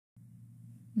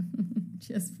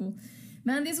Just full.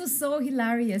 Man, this was so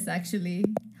hilarious, actually.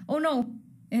 Oh, no.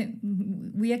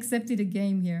 We accepted a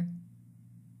game here.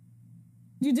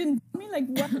 You didn't tell me? Like,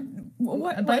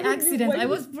 what? By accident. I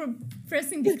was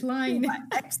pressing decline.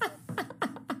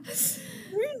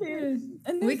 Really?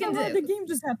 And then we can the game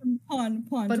just happened. Pawn.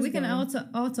 But we can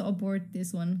auto abort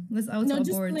this one. Let's auto abort. No,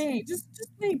 just play. Just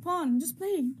play pawn. Just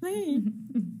play.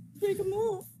 Make a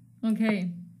move.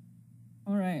 Okay.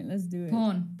 All right, let's do it.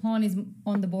 Pawn is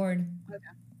on the board. Okay.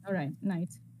 All right,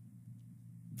 knight.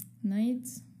 Knight.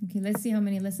 Okay, let's see how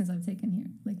many lessons I've taken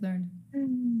here. Like learned.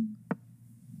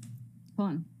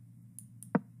 Pawn.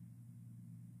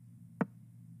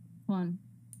 Pawn.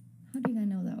 How did I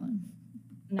know that one?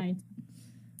 Knight.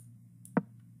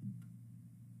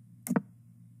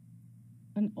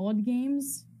 An odd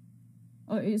games.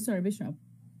 Oh, sorry, bishop.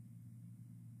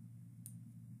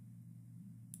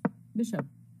 Bishop.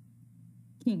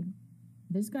 King.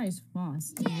 This guy is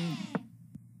fast.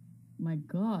 My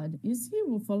God, is he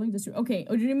following this? Okay.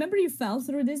 Oh, do you remember you fell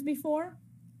through this before?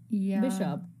 Yeah.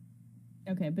 Bishop.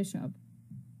 Okay, bishop.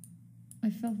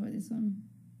 I fell for this one.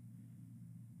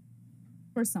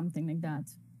 Or something like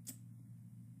that.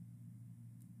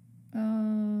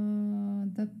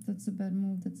 That's a bad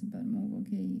move. That's a bad move.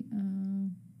 Okay.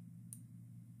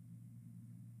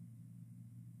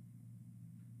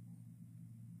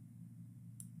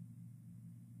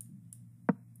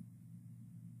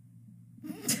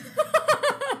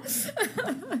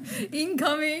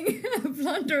 Incoming.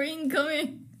 Blunder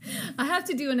incoming. I have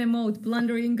to do an emote.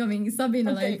 Blunder incoming.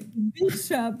 Sabina, okay. like.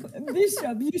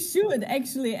 Bishop, you should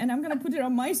actually, and I'm gonna put it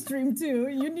on my stream too.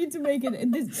 You need to make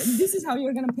it. This is how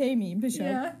you're gonna pay me, Bishop.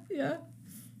 Yeah.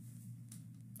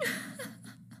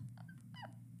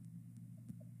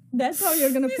 That's how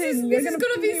you're gonna pay me. This is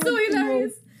gonna be so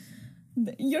hilarious.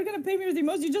 You're gonna pay me with the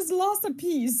most. You just lost a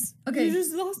piece. Okay. You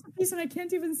just lost a piece, and I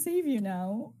can't even save you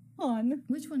now. On.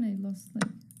 Which one I lost?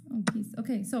 Like, oh, piece.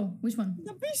 Okay, so which one?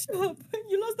 The bishop.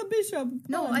 You lost the bishop.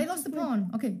 No, I lost the pawn.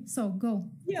 Okay, so go.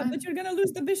 Yeah, but you're gonna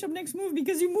lose the bishop next move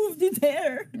because you moved it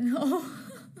there. Oh.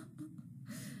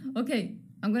 Okay,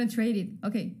 I'm gonna trade it.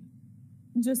 Okay.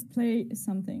 Just play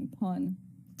something, pawn.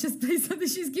 Just play something.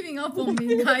 She's giving up on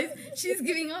me, guys. She's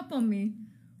giving up on me.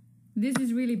 This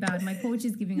is really bad. My coach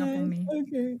is giving up on me.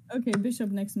 Okay,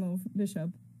 bishop next move. Bishop.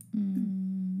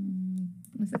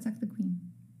 Let's attack the queen.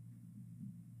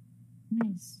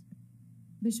 Nice.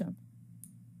 Bishop.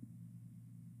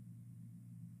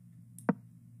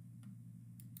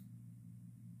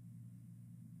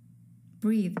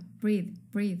 Breathe.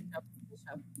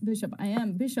 Bishop. I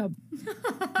am bishop.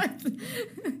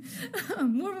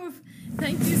 Move.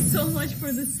 Thank you so much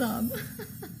for the sub.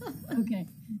 Okay.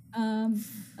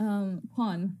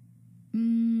 Pawn.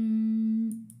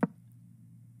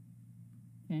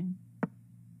 Okay.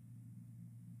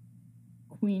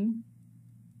 Queen.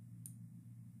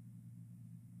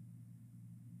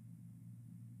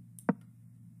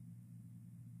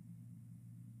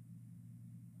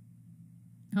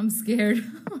 I'm scared.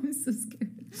 I'm so scared.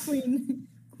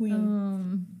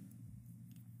 Queen.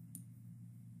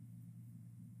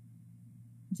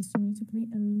 Just need to play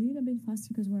a little bit faster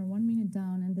because we're 1 minute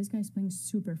down and this guy's playing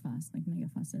super fast, like mega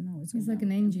fast. I don't know what's going on. He's like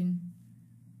an engine.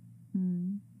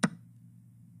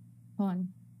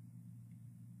 Pawn.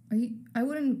 I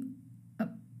wouldn't.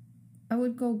 I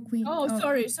would go queen. Oh,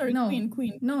 sorry. No.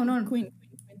 Queen. No. Queen.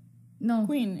 No.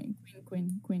 Queen.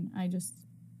 I just.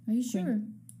 Are you sure?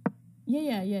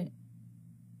 Yeah.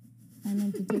 I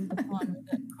meant to take the pawn with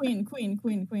the queen.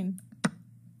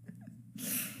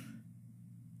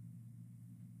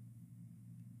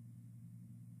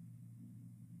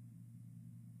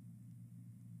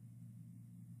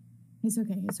 It's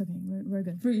okay. We're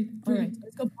good. Free. All right,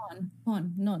 let's go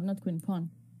pawn. No, not queen. Pawn.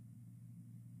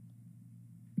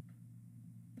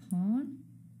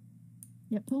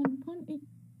 Yeah, pawn.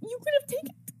 You could have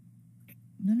taken.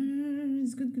 No.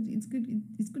 It's good. It's good.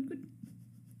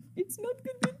 It's not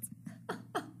good.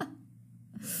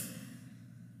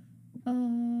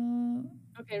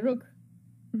 Okay, rook.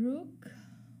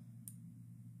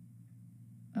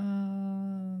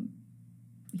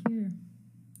 Here.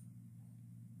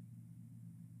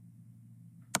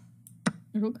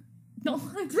 Rook. No,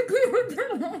 I took it.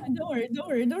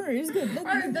 Don't worry. It's good.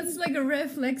 That's like a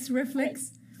reflex. Right.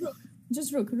 Rook.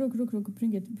 Just rook.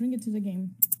 Bring it to the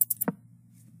game.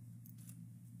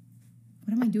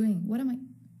 What am I doing?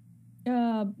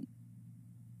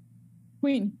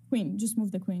 Queen. Just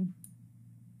move the queen.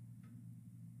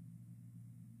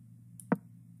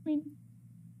 Queen.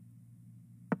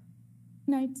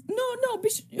 Knight. No,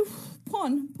 bishop.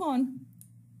 Pawn.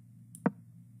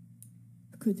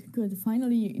 Good.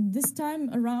 Finally, this time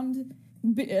around,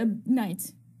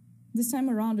 Knight. This time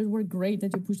around, it worked great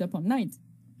that you pushed up on knight.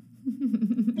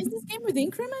 Is this game with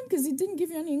increment? Because it didn't give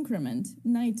you any increment.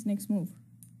 Knight, next move.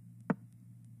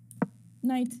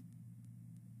 Knight.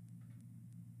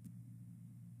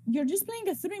 You're just playing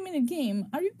a 3-minute game.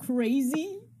 Are you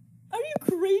crazy? Are you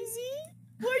crazy?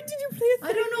 Why did you play a 3-minute?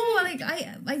 I don't know.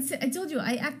 Like I told you,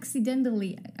 I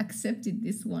accidentally accepted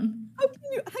this one. How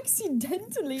can you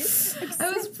accidentally?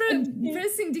 I was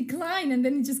pressing decline, and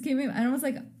then it just came in, and I was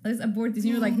like, "Let's abort this."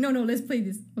 And you're like, "No, let's play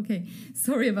this." Okay,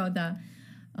 sorry about that.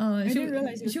 I didn't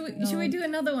realize. Should we do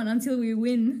another one until we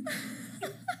win?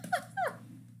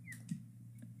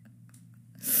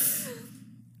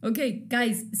 Okay,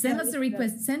 guys, send us a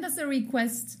request. Send us a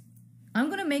request. I'm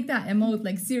gonna make that emote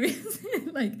like serious,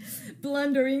 like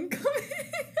blundering.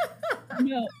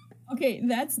 No. Okay,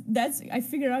 that's. I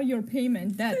figured out your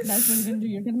payment. That's what you're gonna do.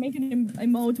 You're gonna make an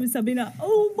emote with Sabina.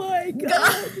 Oh my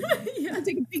god! Yeah. I'll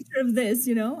take a picture of this,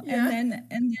 yeah.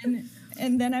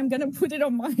 and then I'm gonna put it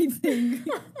on my thing.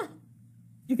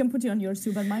 You can put it on yours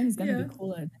too, but mine is gonna be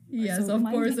cooler. Yes, so of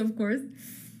course.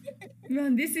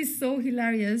 Man, this is so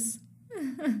hilarious.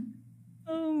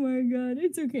 Oh my god,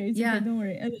 it's okay. It's okay. Don't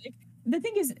worry. The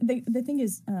thing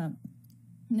is,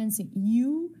 Nancy,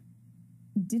 you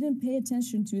didn't pay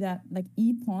attention to that like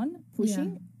e-pawn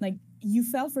pushing. Like you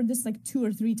fell for this like 2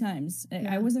 or 3 times.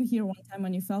 I wasn't here one time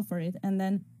when you fell for it, and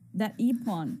then that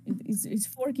e-pawn is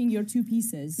forking your 2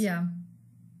 pieces. Yeah.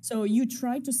 So you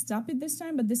tried to stop it this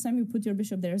time, but this time you put your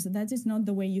bishop there. So that is not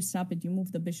the way you stop it. You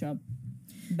move the bishop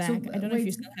back. So, I don't know if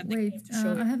you still have the game to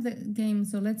show I have the game,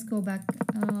 so let's go back.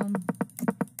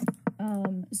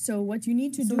 So what you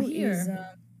need to do is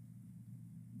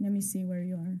let me see where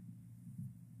you are.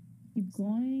 Keep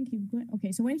going.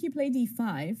 Okay, so when he played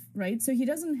e5, right? So he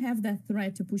doesn't have that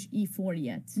threat to push e4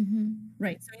 yet,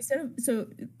 right? So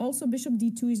also bishop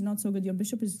d2 is not so good. Your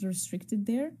bishop is restricted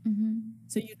there,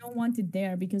 so you don't want it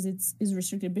there because it's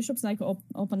restricted. Bishops like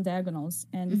open diagonals,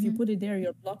 and if you put it there,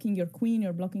 you're blocking your queen.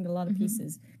 You're blocking a lot of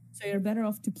pieces. So you're better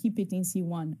off to keep it in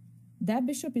c1. That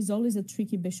bishop is always a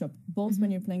tricky bishop, both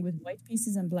when you're playing with white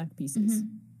pieces and black pieces.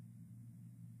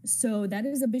 So that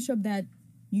is a bishop that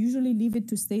usually leave it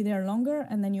to stay there longer,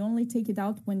 and then you only take it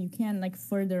out when you can, like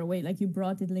further away, like you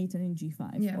brought it later in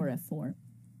g5 or f4.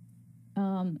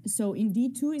 So in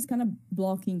d2 is kind of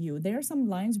blocking you. There are some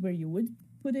lines where you would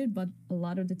put it, but a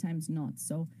lot of the times not.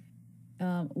 So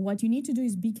what you need to do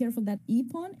is be careful that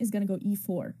e-pawn is going to go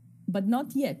e4, but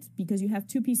not yet, because you have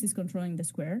 2 pieces controlling the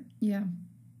square. Yeah.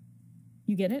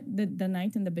 You get it? The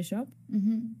knight and the bishop.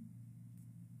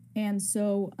 And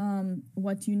so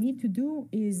what you need to do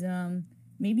is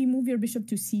maybe move your bishop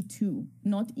to c2,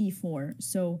 not e4.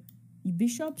 So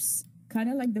bishops, kind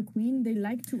of like the queen, they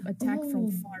like to attack from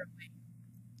far away,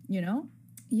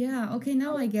 Yeah, okay,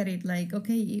 now I get it. Like,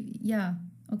 okay,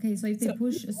 okay, so if they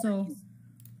push, so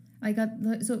I got,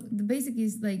 so the basic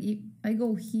is like, if I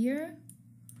go here,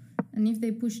 and if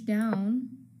they push down,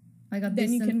 I got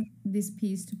this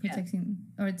piece to protecting,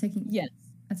 or taking,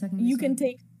 attacking. You can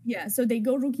take, so they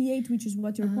go rook e8, which is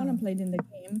what your opponent played in the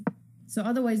game. So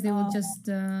otherwise they would just,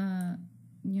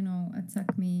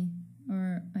 attack me,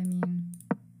 or, I mean,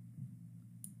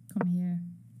 come here.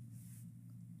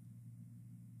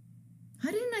 How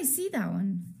didn't I see that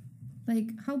one?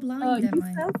 Like, how blind am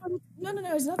I?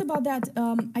 No, it's not about that.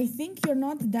 I think you're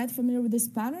not that familiar with this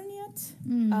pattern yet,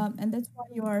 and that's why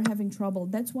you are having trouble.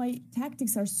 That's why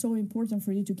tactics are so important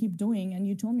for you to keep doing, and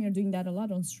you told me you're doing that a lot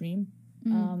on stream.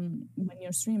 When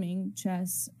you're streaming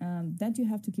chess, that you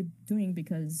have to keep doing,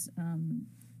 because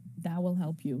that will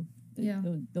help you.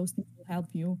 Those things will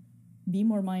help you be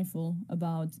more mindful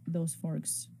about those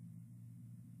forks.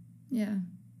 Yeah.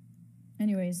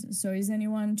 Anyways, so is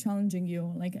anyone challenging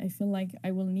you? Like, I feel like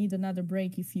I will need another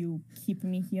break if you keep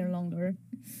me here longer.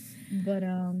 But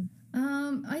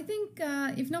I think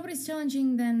if nobody's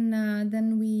challenging,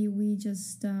 then we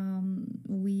just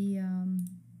we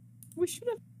should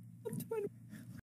have